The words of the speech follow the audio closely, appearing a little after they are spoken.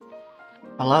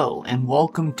Hello, and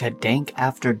welcome to Dank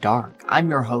After Dark. I'm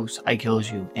your host, I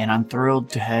Kills You, and I'm thrilled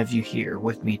to have you here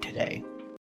with me today.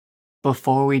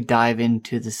 Before we dive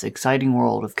into this exciting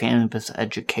world of cannabis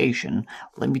education,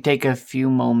 let me take a few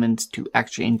moments to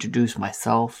actually introduce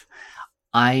myself.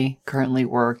 I currently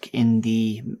work in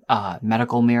the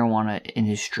medical marijuana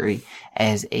industry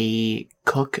as a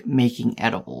cook making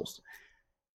edibles.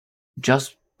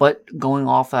 But going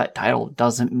off that title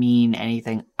doesn't mean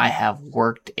anything. I have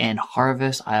worked in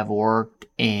harvest. I have worked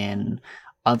in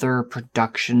other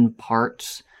production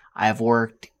parts. I have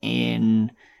worked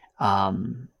in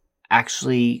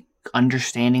actually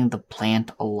understanding the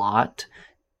plant a lot,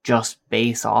 just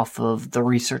based off of the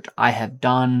research I have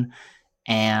done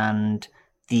and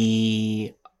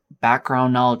the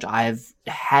background knowledge I've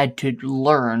had to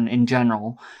learn in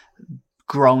general,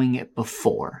 growing it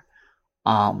before.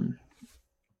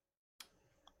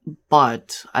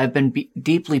 But I've been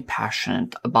deeply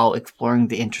passionate about exploring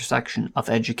the intersection of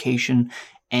education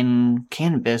and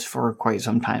cannabis for quite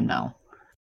some time now.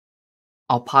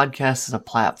 Our podcast is a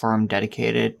platform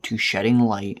dedicated to shedding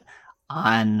light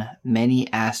on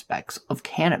many aspects of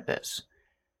cannabis.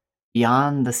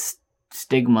 Beyond the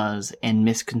stigmas and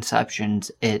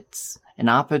misconceptions, it's an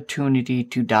opportunity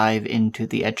to dive into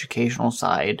the educational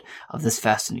side of this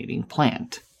fascinating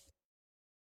plant.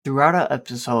 Throughout our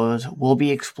episodes, we'll be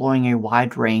exploring a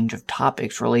wide range of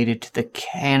topics related to the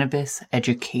cannabis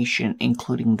education,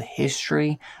 including the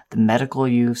history, the medical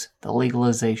use, the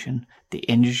legalization, the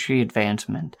industry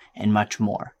advancement, and much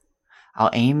more. Our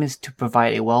aim is to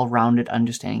provide a well-rounded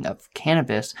understanding of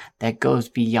cannabis that goes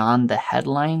beyond the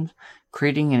headlines,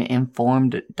 creating an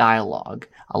informed dialogue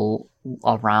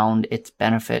around its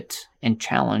benefits and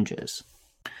challenges.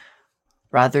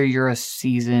 Whether you're a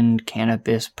seasoned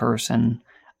cannabis person,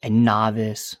 a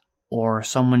novice, or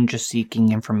someone just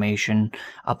seeking information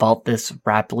about this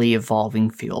rapidly evolving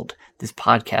field, this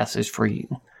podcast is for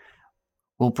you.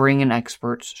 We'll bring in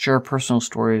experts, share personal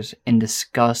stories, and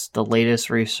discuss the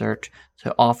latest research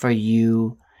to offer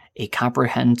you a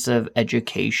comprehensive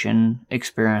education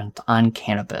experience on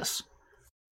cannabis.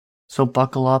 So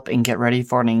buckle up and get ready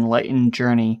for an enlightened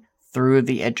journey through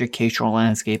the educational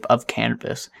landscape of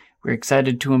cannabis. We're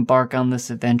excited to embark on this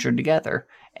adventure together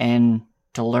and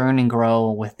to learn and grow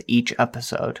with each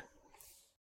episode.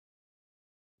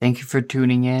 Thank you for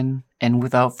tuning in, and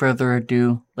without further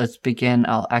ado, let's begin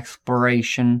our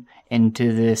exploration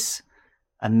into this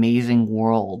amazing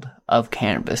world of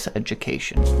cannabis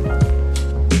education.